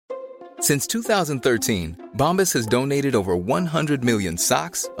Since 2013, Bombas has donated over 100 million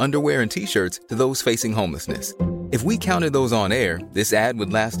socks, underwear, and T-shirts to those facing homelessness. If we counted those on air, this ad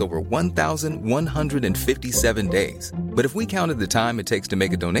would last over 1,157 days. But if we counted the time it takes to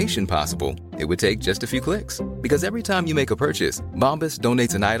make a donation possible, it would take just a few clicks. Because every time you make a purchase, Bombas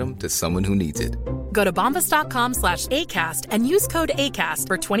donates an item to someone who needs it. Go to bombas.com/ACAST and use code ACAST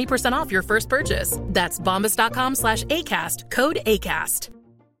for 20% off your first purchase. That's bombas.com/ACAST, code ACAST.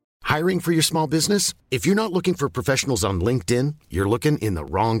 Hiring for your small business? If you're not looking for professionals on LinkedIn, you're looking in the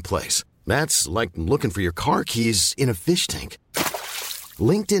wrong place. That's like looking for your car keys in a fish tank.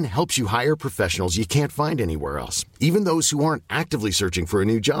 LinkedIn helps you hire professionals you can't find anywhere else, even those who aren't actively searching for a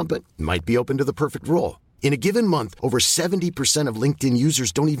new job but might be open to the perfect role. In a given month, over 70% of LinkedIn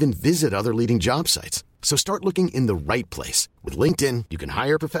users don't even visit other leading job sites. So start looking in the right place. With LinkedIn, you can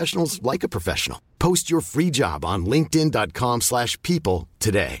hire professionals like a professional. Post your free job on linkedin.com/people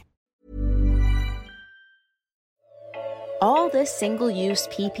today. All this single-use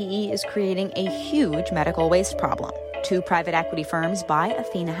PPE is creating a huge medical waste problem. 2 private equity firms buy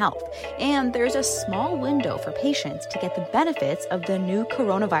Athena Health, and there's a small window for patients to get the benefits of the new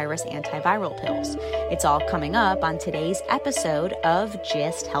coronavirus antiviral pills. It's all coming up on today's episode of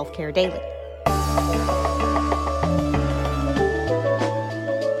GIST Healthcare Daily.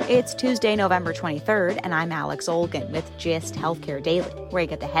 It's Tuesday, November 23rd, and I'm Alex Olgin with GIST Healthcare Daily, where you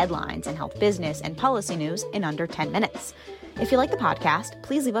get the headlines and health business and policy news in under 10 minutes. If you like the podcast,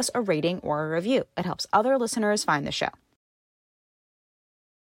 please leave us a rating or a review. It helps other listeners find the show.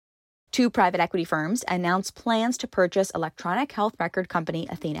 2 private equity firms announced plans to purchase electronic health record company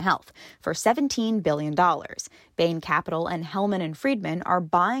Athena Health for $17 billion. Bain Capital and Hellman & Friedman are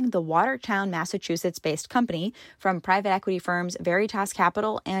buying the Watertown, Massachusetts-based company from private equity firms Veritas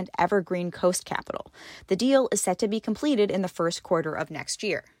Capital and Evergreen Coast Capital. The deal is set to be completed in the first quarter of next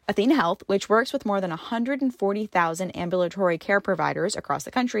year. Athena Health, which works with more than 140,000 ambulatory care providers across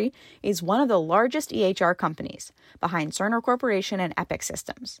the country, is one of the largest EHR companies, behind Cerner Corporation and Epic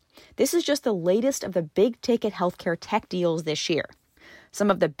Systems. This is just the latest of the big-ticket healthcare tech deals this year. Some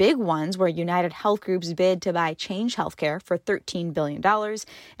of the big ones were United Health Group's bid to buy Change Healthcare for $13 billion,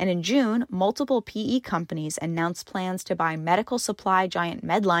 and in June, multiple PE companies announced plans to buy medical supply giant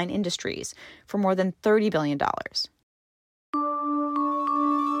Medline Industries for more than $30 billion.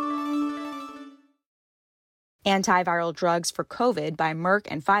 Antiviral drugs for COVID by Merck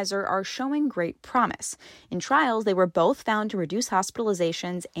and Pfizer are showing great promise. In trials, they were both found to reduce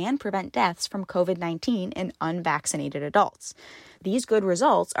hospitalizations and prevent deaths from COVID-19 in unvaccinated adults. These good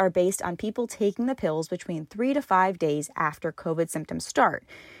results are based on people taking the pills between 3 to 5 days after COVID symptoms start,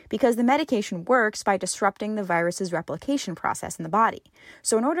 because the medication works by disrupting the virus's replication process in the body.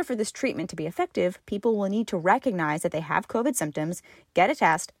 So in order for this treatment to be effective, people will need to recognize that they have COVID symptoms, get a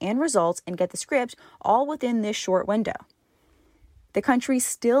test and results, and get the script all within this short window. The country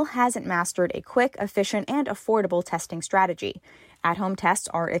still hasn't mastered a quick, efficient, and affordable testing strategy. At-home tests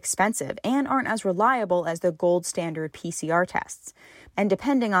are expensive and aren't as reliable as the gold standard PCR tests. And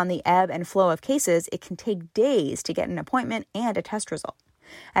depending on the ebb and flow of cases, it can take days to get an appointment and a test result.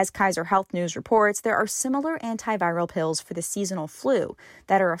 As Kaiser Health News reports, there are similar antiviral pills for the seasonal flu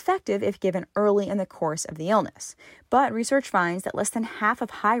that are effective if given early in the course of the illness. But research finds that less than half of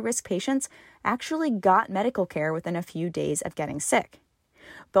high-risk patients actually got medical care within a few days of getting sick.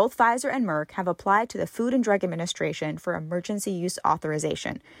 Both Pfizer and Merck have applied to the Food and Drug Administration for emergency use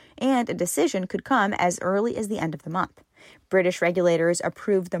authorization, and a decision could come as early as the end of the month. British regulators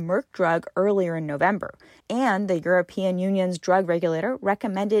approved the Merck drug earlier in November, and the European Union's drug regulator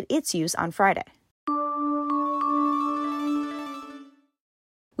recommended its use on Friday.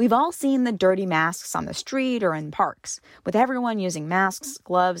 We've all seen the dirty masks on the street or in parks. With everyone using masks,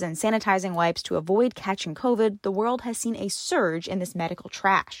 gloves, and sanitizing wipes to avoid catching COVID, the world has seen a surge in this medical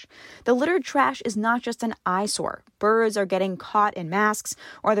trash. The littered trash is not just an eyesore. Birds are getting caught in masks,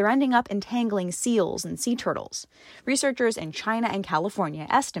 or they're ending up entangling seals and sea turtles. Researchers in China and California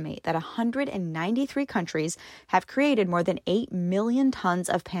estimate that 193 countries have created more than 8 million tons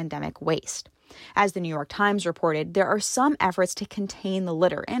of pandemic waste. As the New York Times reported, there are some efforts to contain the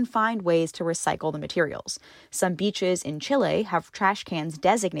litter and find ways to recycle the materials. Some beaches in Chile have trash cans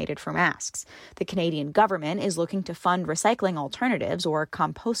designated for masks. The Canadian government is looking to fund recycling alternatives or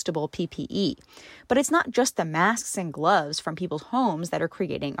compostable PPE. But it's not just the masks and gloves from people's homes that are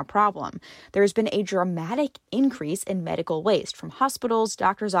creating a problem. There's been a dramatic increase in medical waste from hospitals,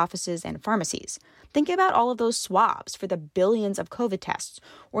 doctors' offices, and pharmacies. Think about all of those swabs for the billions of COVID tests,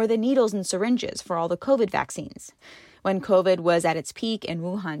 or the needles and syringes for all the COVID vaccines. When COVID was at its peak in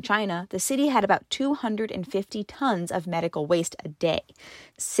Wuhan, China, the city had about 250 tons of medical waste a day,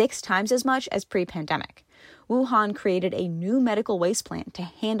 6 times as much as pre-pandemic. Wuhan created a new medical waste plant to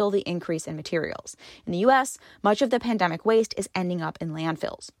handle the increase in materials. In the U.S., much of the pandemic waste is ending up in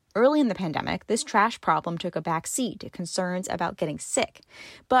landfills. Early in the pandemic, this trash problem took a back seat to concerns about getting sick.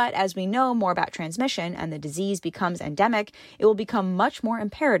 But as we know more about transmission and the disease becomes endemic, it will become much more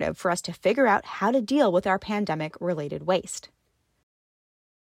imperative for us to figure out how to deal with our pandemic-related waste.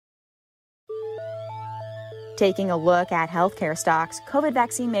 Taking a look at healthcare stocks, COVID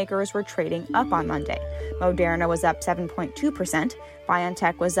vaccine makers were trading up on Monday. Moderna was up 7.2%,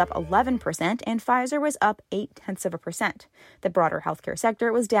 BioNTech was up 11%, and Pfizer was up 0.8%. The broader healthcare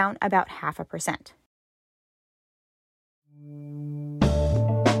sector was down about 0.5%.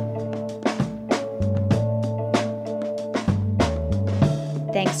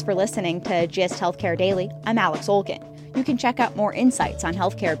 Thanks for listening to GIST Healthcare Daily. I'm Alex Olkin. You can check out more insights on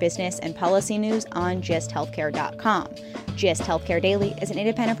healthcare business and policy news on gisthealthcare.com. GIST Healthcare Daily is an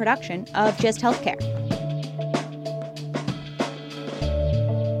independent production of GIST Healthcare.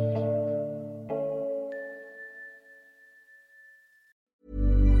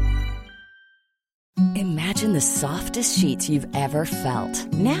 Imagine the softest sheets you've ever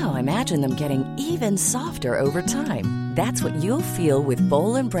felt. Now imagine them getting even softer over time. That's what you'll feel with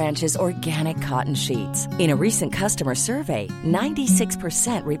Boll & Branch's organic cotton sheets. In a recent customer survey,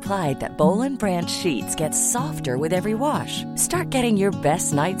 96% replied that Boll & Branch sheets get softer with every wash. Start getting your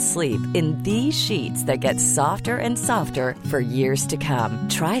best night's sleep in these sheets that get softer and softer for years to come.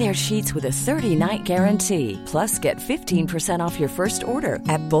 Try their sheets with a 30-night guarantee. Plus, get 15% off your first order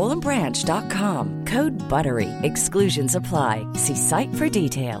at bollandbranch.com. Code BUTTERY. Exclusions apply. See site for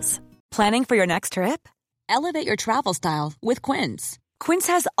details. Planning for your next trip? Elevate your travel style with Quince. Quince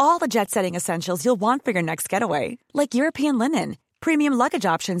has all the jet-setting essentials you'll want for your next getaway, like European linen, premium luggage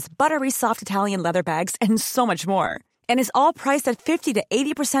options, buttery soft Italian leather bags, and so much more. And is all priced at 50 to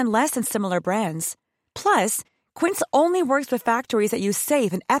 80% less than similar brands. Plus, Quince only works with factories that use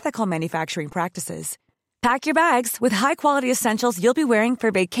safe and ethical manufacturing practices. Pack your bags with high-quality essentials you'll be wearing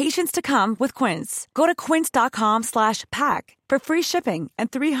for vacations to come with Quince. Go to quince.com/pack for free shipping and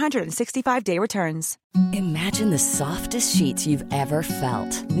 365-day returns. Imagine the softest sheets you've ever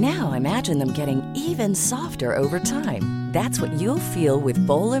felt. Now imagine them getting even softer over time. That's what you'll feel with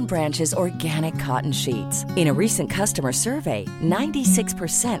Boll & Branch's organic cotton sheets. In a recent customer survey,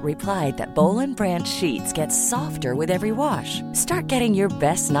 96% replied that Boll & Branch sheets get softer with every wash. Start getting your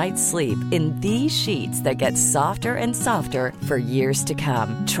best night's sleep in these sheets that get softer and softer for years to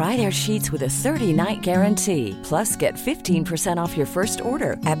come. Try their sheets with a 30-night guarantee. Plus, get 15% off your first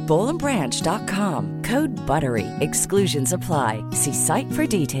order at bollandbranch.com. Code BUTTERY. Exclusions apply. See site for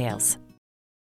details.